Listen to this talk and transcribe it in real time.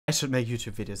I should make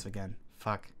YouTube videos again.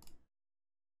 Fuck.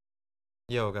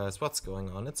 Yo guys, what's going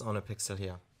on? It's OnAPixel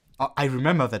here. Oh, I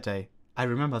remember that day. I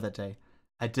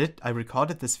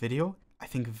recorded this video, I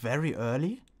think very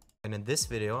early. And in this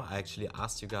video, I actually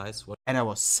asked you guys what And I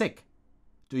was sick.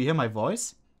 Do you hear my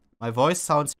voice? My voice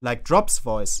sounds like Drop's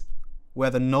voice, where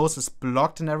the nose is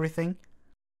blocked and everything.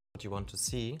 you want to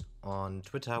see. On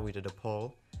Twitter, we did a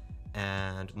poll,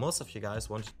 and most of you guys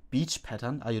wanted Beach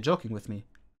pattern? Are you joking with me?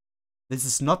 This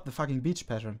is not the fucking beach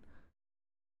pattern.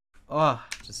 Oh.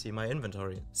 to see my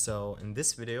inventory. So in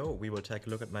this video, we will take a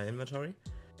look at my inventory.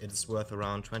 It is worth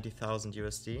around 20,000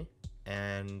 USD,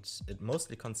 and it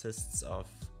mostly consists of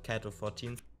Kato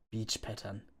 14. Beach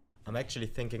pattern. I'm actually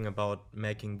thinking about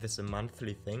making this a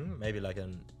monthly thing, maybe like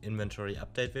an inventory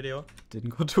update video.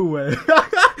 Didn't go too well.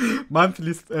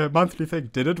 monthly thing.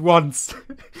 Did it once.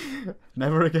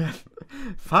 Never again.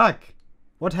 Fuck.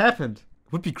 What happened?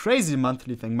 Would be crazy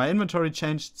monthly thing. My inventory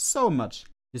changed so much.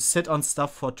 You sit on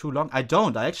stuff for too long. I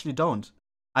actually don't.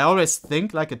 I always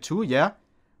think like a 2, yeah.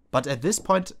 But at this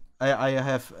point, I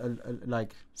have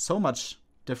like so much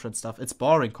different stuff. It's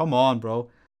boring. Come on, bro.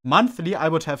 Monthly, I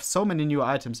would have so many new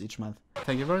items each month.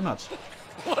 Thank you very much.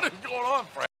 What is going on,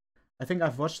 Frank? I think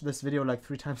I've watched this video like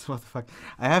 3 times. What the fuck?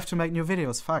 I have to make new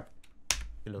videos. Fuck.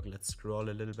 Look, let's scroll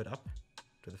a little bit up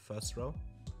to the first row.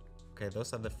 Okay,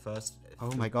 those are the first.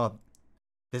 Oh my god.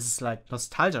 This is like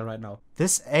nostalgia right now.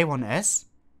 This A1S.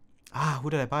 Who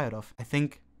did I buy it off? I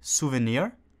think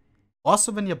Souvenir. Or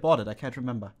Souvenir bought it. I can't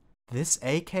remember. This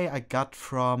AK I got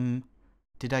from...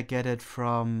 Did I get it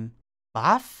from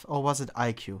Buff or was it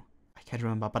IQ? I can't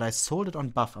remember, but I sold it on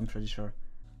Buff, I'm pretty sure.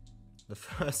 The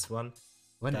first one.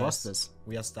 When was this?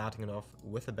 We are starting it off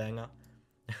with a banger.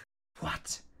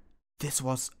 What? This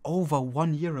was over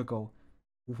 1 year ago.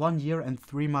 1 year and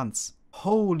 3 months.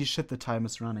 Holy shit, the time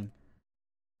is running.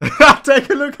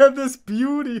 Take a look at this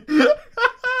beauty.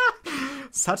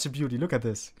 Such a beauty. Look at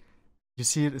this. You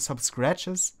see some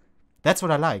scratches? That's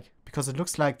what I like, because it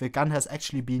looks like the gun has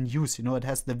actually been used, you know, it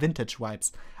has the vintage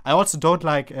vibes. I also don't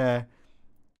like,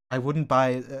 I wouldn't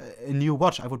buy a new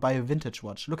watch, I would buy a vintage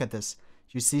watch. Look at this.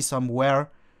 You see some wear.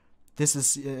 This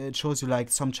is, it shows you like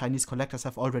some Chinese collectors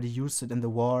have already used it in the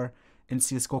war, in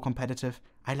CSGO competitive.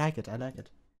 I like it, I like it.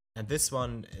 And this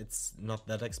one, it's not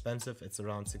that expensive. It's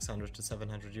around 600 to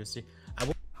 700 USD.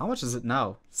 How much is it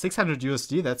now? 600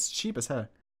 USD? That's cheap as hell. I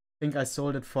think I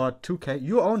sold it for 2K.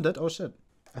 You owned it? Oh shit.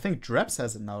 I think Draps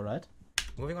has it now, right?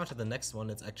 Moving on to the next one,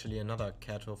 it's actually another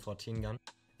Kato 14 gun.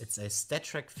 It's a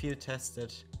StatTrak field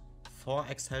tested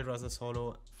 4x Hellraiser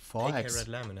Solo 4x AK red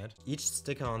laminate. Each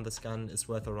sticker on this gun is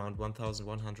worth around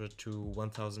 1,100 to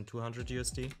 1,200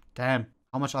 USD. Damn.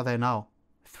 How much are they now?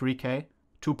 3K?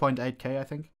 2.8K, I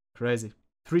think. Crazy.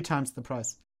 3 times the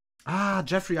price.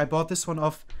 Jeffrey, I bought this one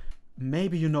off.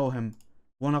 Maybe you know him.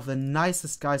 One of the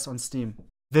nicest guys on Steam.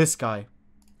 This guy.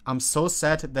 I'm so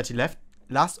sad that he left.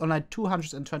 Last online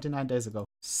 229 days ago.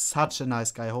 Such a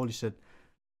nice guy, holy shit.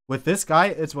 With this guy,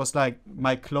 it was like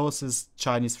my closest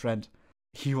Chinese friend.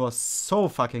 He was so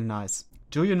fucking nice.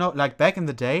 Do you know, like back in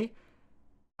the day,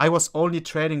 I was only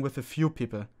trading with a few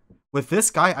people. With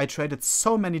this guy, I traded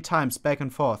so many times back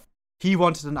and forth. He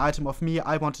wanted an item of me,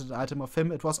 I wanted an item of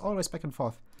him. It was always back and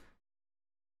forth.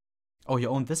 Oh, you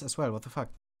owned this as well, what the fuck?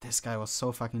 This guy was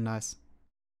so fucking nice.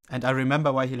 And I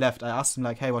remember why he left. I asked him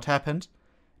like, hey, what happened?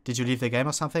 Did you leave the game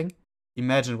or something?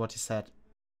 Imagine what he said.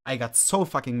 I got so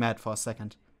fucking mad for a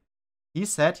second. He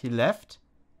said he left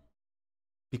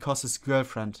because his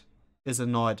girlfriend is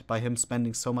annoyed by him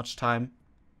spending so much time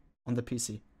on the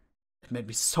PC. It made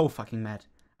me so fucking mad.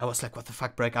 I was like, what the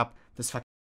fuck, break up, this fucking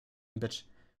bitch.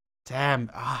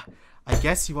 Damn, I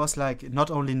guess he was like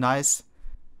not only nice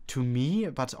to me,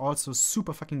 but also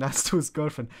super fucking nice to his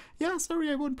girlfriend. Yeah, sorry,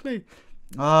 I won't play.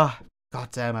 God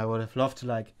damn, I would have loved to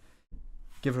like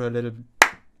give her a little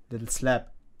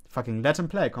slap. Fucking let him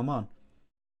play, come on.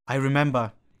 I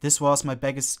remember, this was my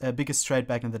biggest trade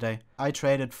back in the day. He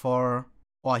traded for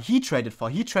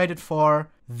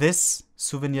this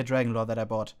Souvenir Dragonlord that I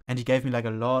bought. And he gave me like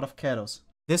a lot of Katos.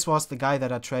 This was the guy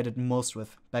that I traded most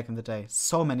with back in the day.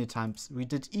 So many times. We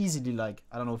did easily like,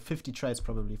 I don't know, 50 trades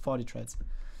probably, 40 trades.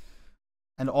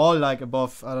 And all like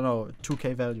above, I don't know,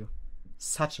 2K value.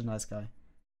 Such a nice guy.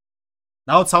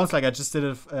 Now it sounds like I just did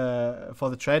it for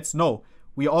the trades. No,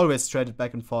 we always traded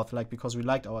back and forth, like, because we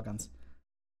liked our guns.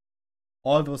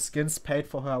 All those skins paid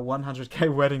for her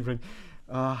 100K wedding ring.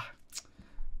 Let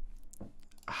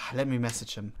me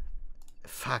message him.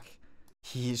 Fuck.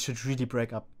 He should really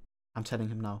break up. I'm telling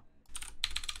him now.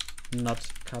 Not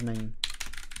coming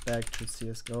back to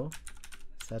CSGO.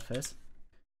 Sad face.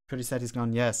 Pretty sad he's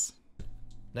gone, yes.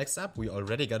 Next up, we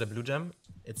already got a blue gem.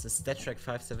 It's a StatTrack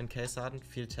 57K Sardent,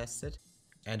 field tested.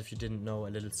 And if you didn't know,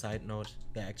 a little side note,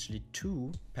 there are actually 2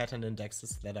 pattern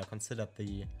indexes that are considered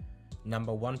the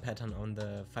 #1 pattern on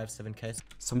the 57K.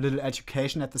 Some little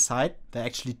education at the side. There are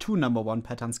actually 2 #1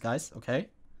 patterns, guys. Okay,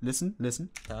 listen.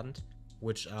 Sardent,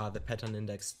 which are the pattern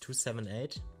index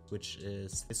 278, which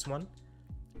is this one.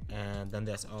 And then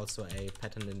there's also a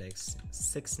pattern index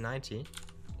 690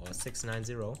 or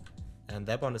 690. And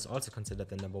that one is also considered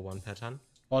the #1 pattern.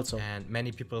 Also. And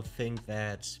many people think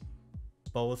that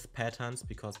both patterns,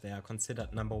 because they are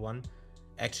considered #1,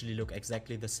 actually look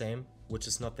exactly the same, which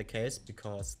is not the case,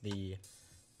 because the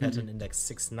pattern index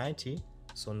 690,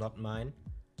 so not mine,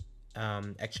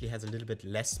 actually has a little bit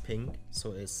less ping,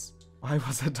 so is... Why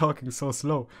was I talking so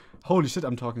slow? Holy shit,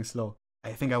 I'm talking slow.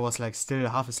 I think I was like still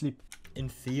half asleep. In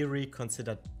theory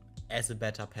considered as a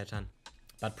better pattern,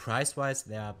 but price-wise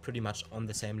they are pretty much on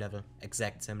the same level,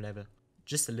 exact same level.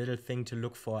 Just a little thing to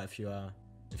look for if you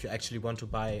actually want to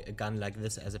buy a gun like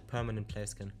this as a permanent play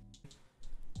skin.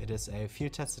 It is a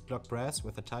field-tested block brass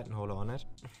with a Titan holo on it.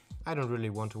 I don't really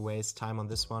want to waste time on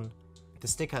this one. The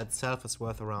sticker itself is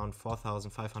worth around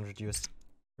 4,500 USD.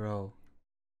 Bro.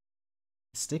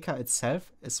 The sticker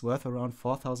itself is worth around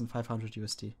 4,500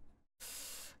 USD.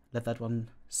 Let that one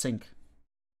sink.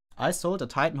 I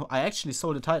actually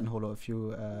sold a Titan holo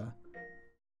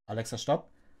Alexa, stop.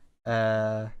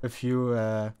 A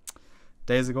few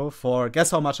days ago for,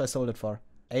 guess how much I sold it for?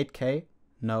 8K?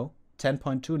 No.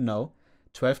 10.2? No.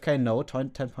 12K? No.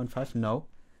 10.5? No.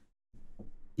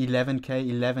 11K,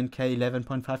 11K,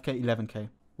 11.5K, 11K.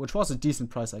 Which was a decent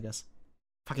price, I guess.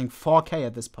 Fucking 4K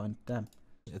at this point. Damn.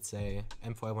 It's a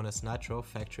M4A1S Nitro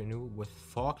factory new with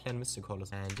 4 Clan Mystic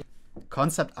holos. And yeah.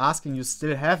 Concept asking, you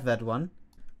still have that one?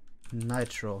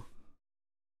 Nitro.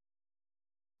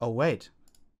 Oh, wait.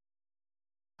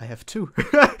 I have 2.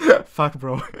 Fuck,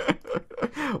 bro.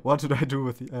 What did I do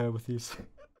with these?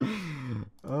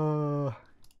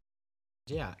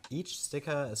 Yeah, each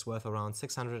sticker is worth around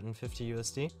 650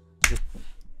 USD.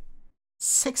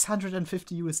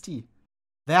 650 USD.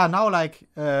 They are now like,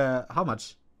 how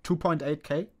much?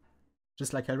 2.8K?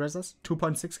 Just like Hellraisers?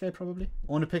 2.6K probably?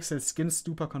 Onepixel skin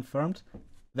stuper confirmed.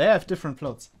 They have different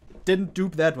floats. Didn't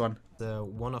dupe that one. The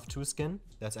 1 of 2 skin.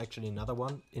 There's actually another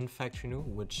one in factory new,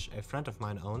 which a friend of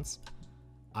mine owns.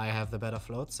 I have the better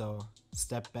float, so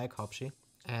step back, Hopshi.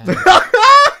 And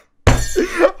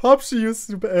Hopshi used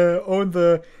to own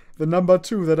the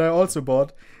 #2 that I also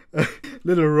bought.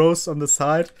 Little rose on the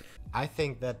side. I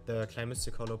think that the Clan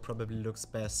Mystic holo probably looks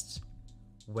best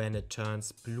when it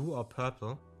turns blue or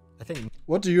purple. I think.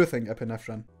 What do you think,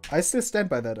 Epinephrine? I still stand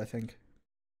by that, I think.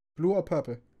 Blue or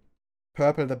purple?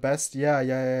 Purple the best?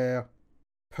 Yeah.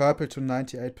 Purple to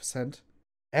 98%.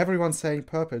 Everyone's saying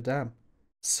purple, damn.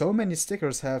 So many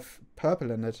stickers have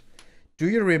purple in it. Do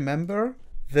you remember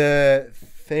the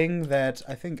thing that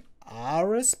I think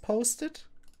Ares posted?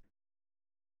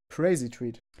 Crazy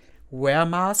tweet. Wear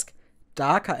mask.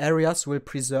 Darker areas will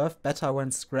preserve better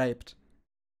when scraped.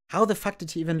 How the fuck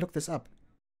did he even look this up?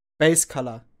 Base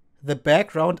color. The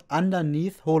background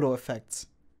underneath holo effects.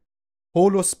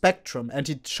 Holo spectrum. And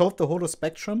he showed the holo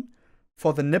spectrum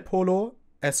for the nip holo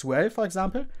as well, for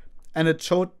example. And it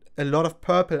showed a lot of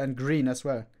purple and green as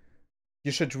well.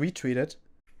 You should retweet it.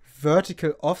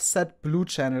 Vertical offset blue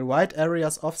channel. White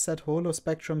areas offset holo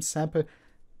spectrum sample.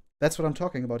 That's what I'm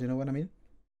talking about, you know what I mean?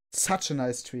 Such a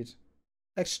nice tweet.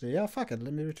 Actually, yeah, fuck it.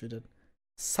 Let me retweet it.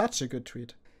 Such a good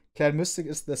tweet. Clan Mystic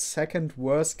is the second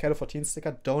worst Call of 14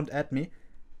 sticker. Don't add me.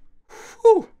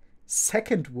 Whew.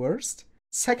 Second worst?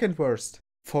 Second worst.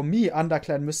 For me, under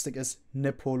Clan Mystic is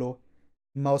Nip Holo,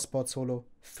 Mousebots Holo,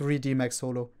 3D Max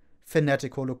Holo,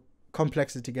 Fnatic Holo,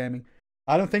 Complexity Gaming.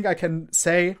 I don't think I can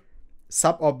say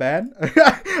sub or ban.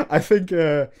 I think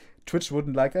Twitch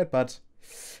wouldn't like that, but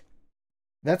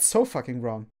that's so fucking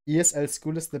wrong. ESL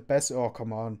School is the best. Oh,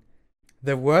 come on.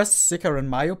 The worst sticker, in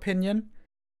my opinion,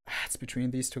 it's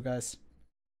between these two guys.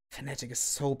 Fnatic is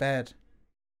so bad.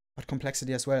 But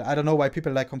Complexity as well. I don't know why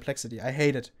people like Complexity. I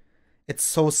hate it. It's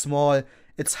so small.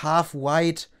 It's half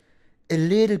white. A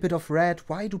little bit of red.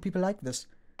 Why do people like this?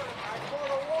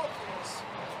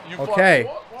 Okay,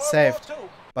 saved.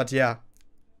 But yeah,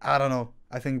 I don't know.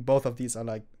 I think both of these are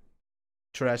like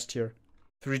trash tier.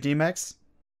 3D Max,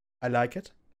 I like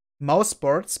it. Mouse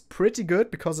Sports, pretty good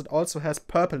because it also has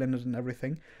purple in it and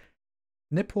everything.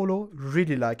 Nip Holo,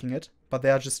 really liking it, but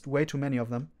there are just way too many of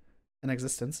them in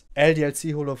existence.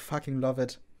 LDLC Holo, fucking love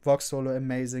it. Vox Holo,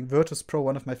 amazing. Virtus Pro,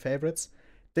 one of my favorites.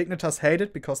 Dignitas hate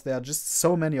it because there are just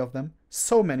so many of them.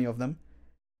 So many of them.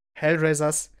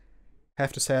 Hellraisers,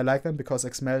 have to say I like them because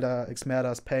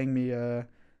Xmelda is paying me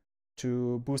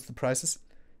to boost the prices.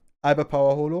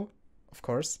 Power Holo, of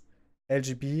course.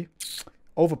 LGB,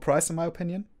 overpriced in my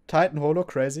opinion. Titan Holo,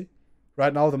 crazy.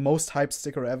 Right now, the most hyped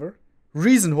sticker ever.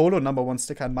 Reason Holo, #1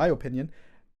 sticker in my opinion.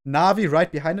 Navi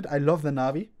right behind it. I love the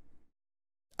Navi.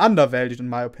 Undervalued in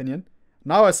my opinion.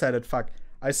 Now I said it, fuck.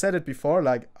 I said it before,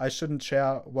 like, I shouldn't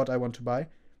share what I want to buy.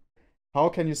 How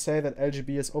can you say that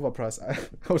LGB is overpriced?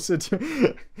 Oh shit,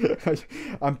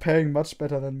 I'm paying much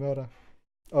better than Murder.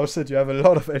 Oh shit, you have a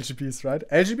lot of LGBs, right?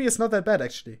 LGB is not that bad,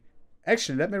 actually.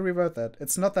 Actually, let me revert that.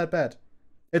 It's not that bad.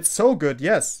 It's so good,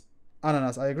 yes.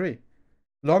 Ananas, I agree.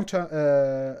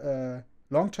 Long-term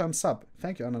sub.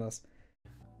 Thank you, Ananas.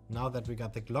 Now that we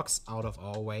got the Glocks out of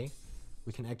our way,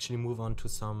 we can actually move on to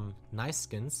some nice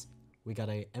skins. We got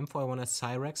a M4A1S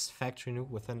Cyrex factory new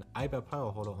with an Iber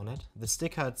Power Holo on it. The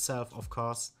sticker itself, of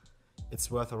course,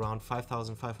 it's worth around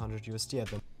 5,500 USD at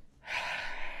the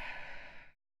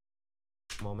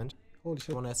moment. Holy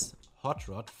shit. A1S Hot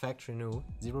Rod factory new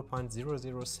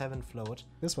 0.007 float.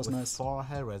 This was with nice. 4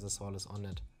 Hellraiser solos on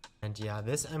it. And yeah,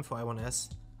 this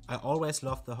M4A1S, I always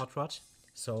loved the Hot Rod.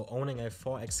 So owning a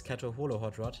 4x Kato Holo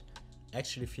Hot Rod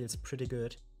actually feels pretty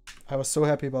good. I was so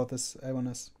happy about this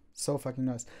A1S. So fucking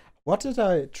nice. What did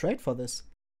I trade for this?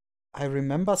 I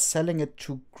remember selling it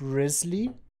to Grizzly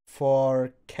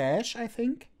for cash, I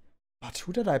think. But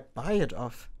who did I buy it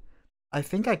off? I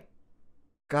think I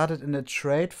got it in a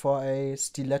trade for a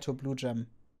Stiletto Blue Gem.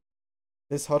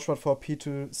 This Hot Rod for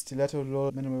P2 Stiletto low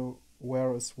minimal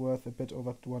wear is worth a bit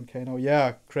over 1k now.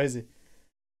 Yeah, crazy.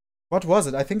 What was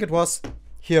it? I think it was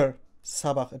here,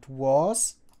 Sabach. It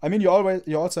was. I mean, you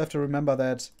also have to remember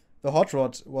that the Hot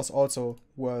Rod was also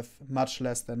worth much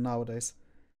less than nowadays.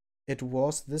 It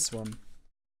was this one.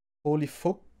 Holy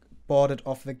fuck, bought it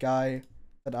off the guy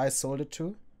that I sold it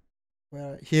to.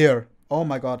 Where? Here. Oh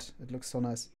my god, it looks so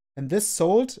nice. And this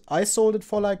sold, I sold it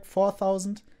for like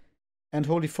 4,000. And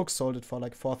Holy fuck sold it for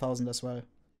like 4,000 as well.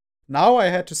 Now I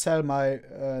had to sell my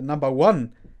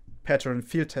 #1 pattern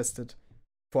field tested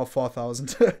for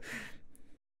 4,000.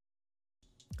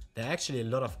 There are actually a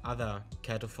lot of other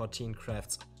Kato 14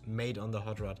 crafts made on the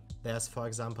Hot Rod. There's, for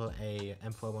example, a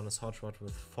M4A1S Hot Rod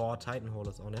with 4 Titan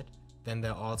holders on it. Then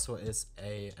there also is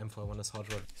a M4A1S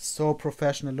Hot Rod. So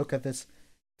professional, look at this.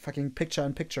 Fucking picture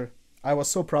in picture. I was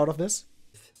so proud of this.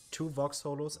 2 Vox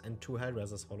holos and 2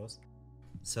 Hellraiser holos.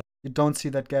 You don't see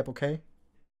that gap, okay?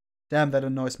 Damn, that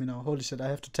annoys me now. Holy shit, I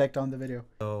have to take down the video.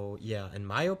 So yeah, in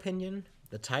my opinion,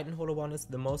 the Titan Holo one is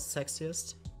the most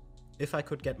sexiest. If I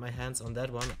could get my hands on that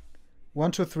one.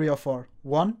 1, 2, 3 or 4.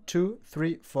 1, 2,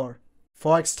 3, 4.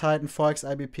 4x Titan, 4x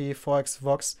IBP, 4x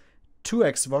Vox,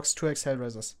 2x Vox, 2x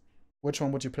Hellraisers. Which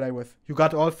one would you play with? You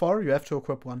got all 4, you have to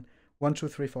equip one. 1, 2,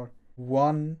 3, 4.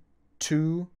 1,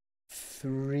 2,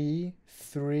 3,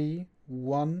 3,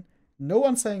 1. No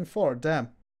one's saying 4, damn.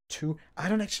 2. I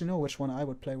don't actually know which one I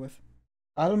would play with.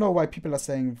 I don't know why people are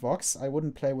saying Vox. I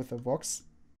wouldn't play with a Vox.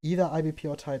 Either IBP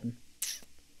or Titan.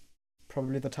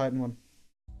 Probably the Titan one.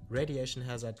 Radiation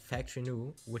Hazard Factory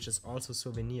New, which is also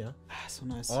souvenir. Ah, so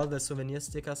nice. All the souvenir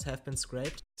stickers have been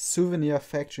scraped. Souvenir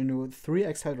Factory New,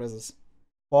 3x Hellraisers.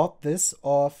 Bought this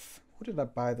off. Who did I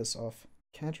buy this off?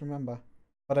 Can't remember.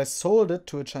 But I sold it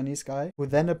to a Chinese guy who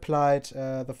then applied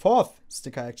the 4th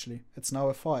sticker actually. It's now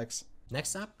a 4x.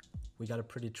 Next up, we got a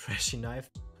pretty trashy knife.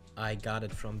 I got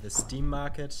it from the Steam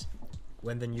market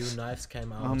when the new knives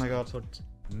came out. Oh my god. I put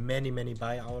many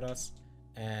buy orders.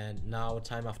 And now,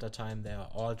 time after time, they are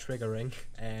all triggering.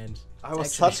 And I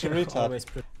was such a retard.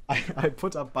 Pretty I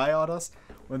put up buy orders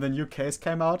when the new case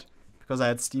came out because I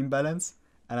had Steam balance.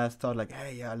 And I thought like,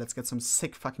 hey, yeah, let's get some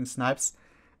sick fucking snipes.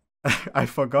 I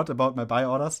forgot about my buy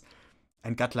orders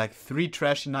and got like 3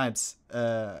 trashy knives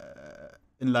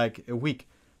in like a week.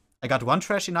 I got 1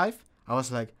 trashy knife. I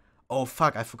was like, oh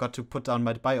fuck, I forgot to put down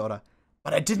my buy order.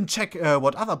 But I didn't check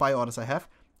what other buy orders I have.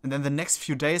 And then the next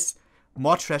few days,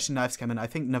 more trashy knives came in. I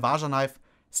think Navaja knife,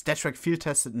 StatTrak field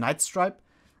tested Night Stripe.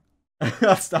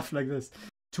 Stuff like this.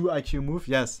 2 IQ move,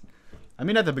 yes. I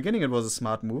mean, at the beginning it was a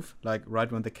smart move. Like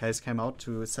right when the case came out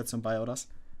to set some buy orders.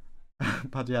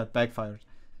 But yeah, it backfired.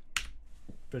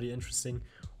 pretty interesting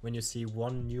when you see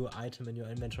one new item in your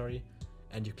inventory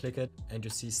and you click it and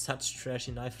you see such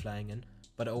trashy knife flying in.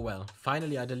 But oh well.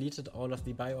 Finally I deleted all of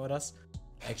the buy orders.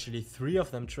 Actually 3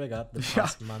 of them triggered the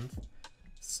past month.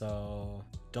 So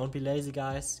don't be lazy,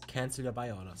 guys. Cancel your buy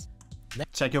orders.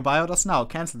 Check your buy orders now.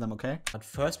 Cancel them, okay? But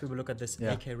first we will look at this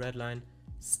AK Redline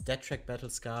StatTrak Battle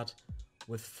Scarred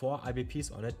with 4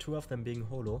 IBPs on it, 2 of them being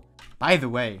holo. By the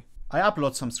way, I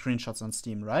upload some screenshots on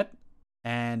Steam, right?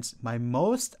 And my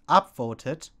most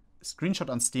upvoted screenshot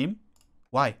on Steam,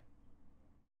 why?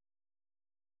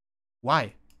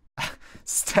 Why?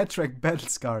 StatTrak Battle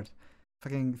Scarred.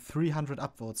 Fucking 300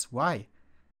 upvotes. Why?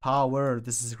 Power.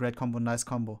 This is a great combo. Nice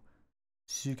combo.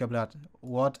 Suikerblatt.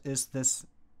 What is this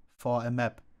for a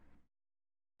map?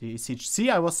 See,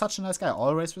 I was such a nice guy.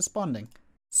 Always responding.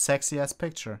 Sexy ass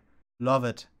picture. Love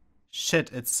it.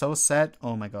 Shit, it's so sad.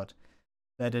 Oh my god.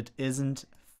 That it isn't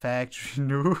factory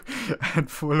new and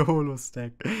full holo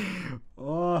stack.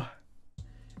 Oh.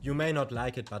 You may not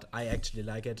like it, but I actually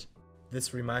like it.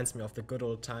 This reminds me of the good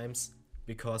old times,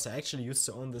 because I actually used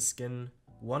to own this skin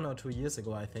 1 or 2 years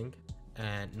ago, I think.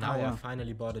 And now I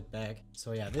finally bought it back.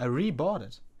 So yeah. I rebought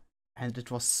it. And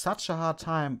it was such a hard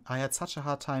time. I had such a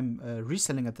hard time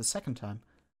reselling it the second time.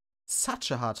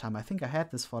 Such a hard time. I think I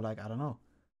had this for like, I don't know,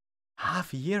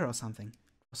 half a year or something.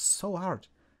 It was so hard.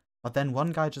 But then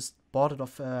one guy just bought it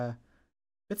off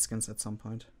Bitskins at some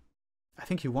point. I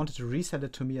think he wanted to resell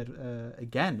it to me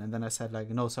again. And then I said like,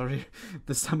 no, sorry.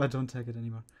 This time I don't take it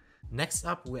anymore. Next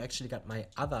up, we actually got my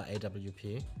other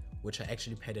AWP, which I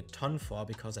actually paid a ton for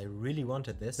because I really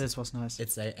wanted this. This was nice.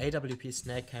 It's a AWP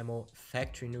Snake Camo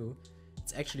Factory New.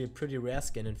 It's actually a pretty rare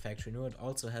skin in Factory New. It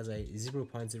also has a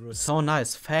 0.0. So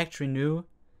nice. Factory New.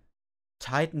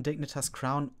 Titan Dignitas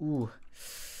Crown. Ooh.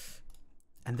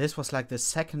 And this was like the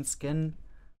second skin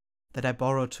that I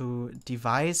borrowed to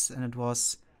Device, and it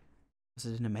was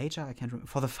it in a major? I can't remember.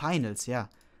 For the finals, yeah.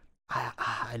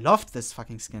 I loved this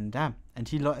fucking skin, damn. And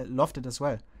he loved it as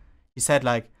well. He said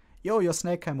like, yo, your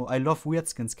Snake Camo, I love weird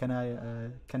skins, can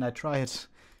I try it?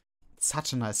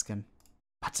 Such a nice skin.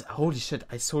 But holy shit,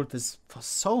 I sold this for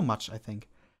so much, I think.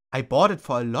 I bought it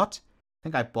for a lot. I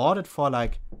think I bought it for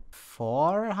like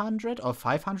 400 or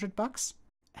 500 bucks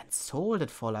and sold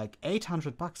it for like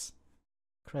 800 bucks.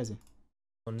 Crazy.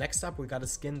 So next up, we got a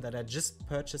skin that I just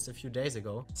purchased a few days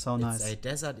ago. So nice. It's a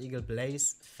Desert Eagle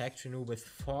Blaze Factory New with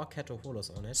 4 Kato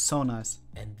Holos on it. So nice.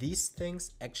 And these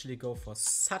things actually go for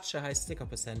such a high sticker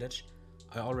percentage.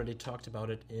 I already talked about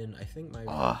it in, I think,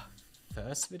 my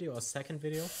first video or second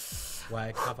video, where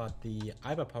I covered the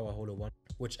Iber Power Holo one,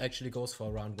 which actually goes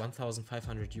for around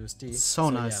 1,500 USD.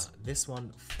 So nice. Yeah, this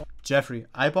one. Jeffrey,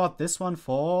 I bought this one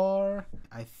for,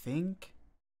 I think,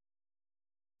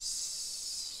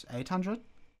 800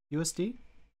 USD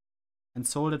and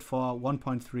sold it for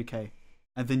 1.3k.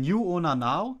 And the new owner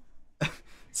now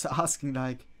is asking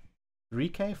like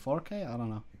 3k, 4k, I don't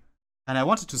know. And I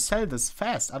wanted to sell this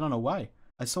fast. I don't know why.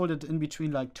 I sold it in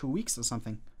between like 2 weeks or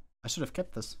something. I should have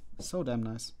kept this. So damn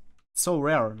nice. So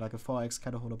rare, like a 4x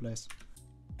Kato Holo Blaze.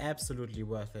 Absolutely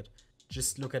worth it.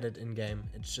 Just look at it in game.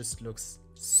 It just looks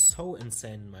so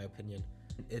insane in my opinion.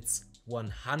 It's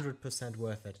 100%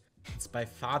 worth it. It's by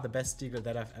far the best Deagle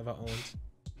that I've ever owned.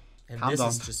 And this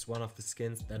is just one of the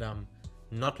skins that I'm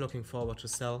not looking forward to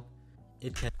sell.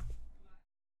 It can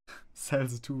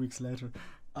sells it 2 weeks later.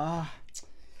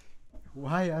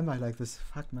 Why am I like this?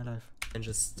 Fuck my life. And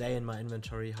just stay in my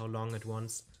inventory how long it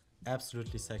wants.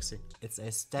 Absolutely sexy. It's a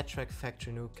StatTrak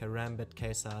Factory New Karambit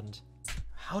case hardened.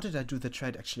 How did I do the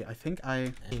trade actually? I think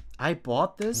I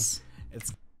bought this.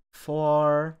 It's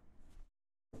for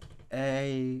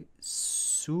a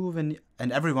souvenir,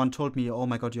 and everyone told me, oh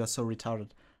my god, you are so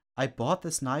retarded. I bought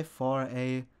this knife for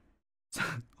a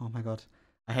oh my god,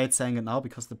 I hate saying it now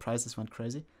because the prices went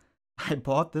crazy. I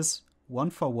bought this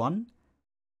 1-for-1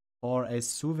 for a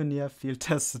souvenir field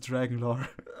tested dragon lore.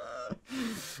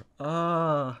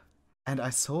 And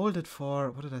I sold it for,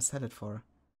 what did I sell it for?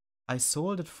 I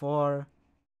sold it for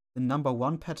the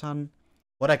 #1 pattern.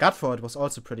 What I got for it was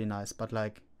also pretty nice, but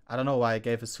like, I don't know why I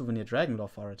gave a souvenir dragon lore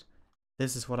for it.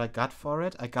 This is what I got for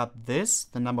it. I got this,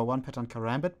 the #1 pattern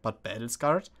Karambit, but battle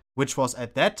scarred, which was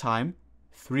at that time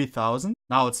 3,000.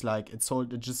 Now it's like, it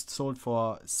just sold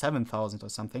for 7,000 or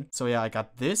something. So yeah, I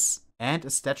got this and a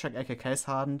StatTrak AK case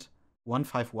hardened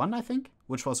 151, I think,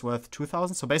 which was worth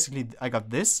 2,000. So basically I got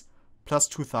this plus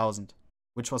 2,000,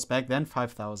 which was back then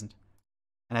 5,000.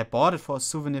 And I bought it for a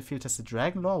souvenir field tested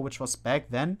dragon lore, which was back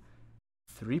then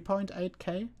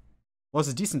 3.8k. Was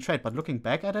a decent trade, but looking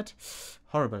back at it,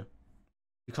 horrible.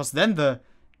 Because then the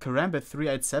Karambit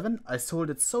 387, I sold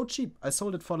it so cheap. I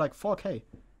sold it for like 4k.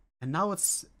 And now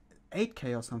it's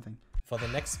 8k or something. For the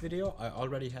next video, I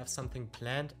already have something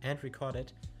planned and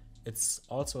recorded. It's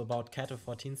also about Kato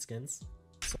 14 skins.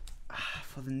 So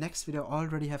for the next video, I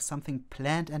already have something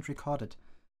planned and recorded.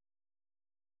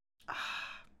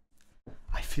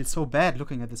 I feel so bad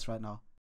looking at this right now.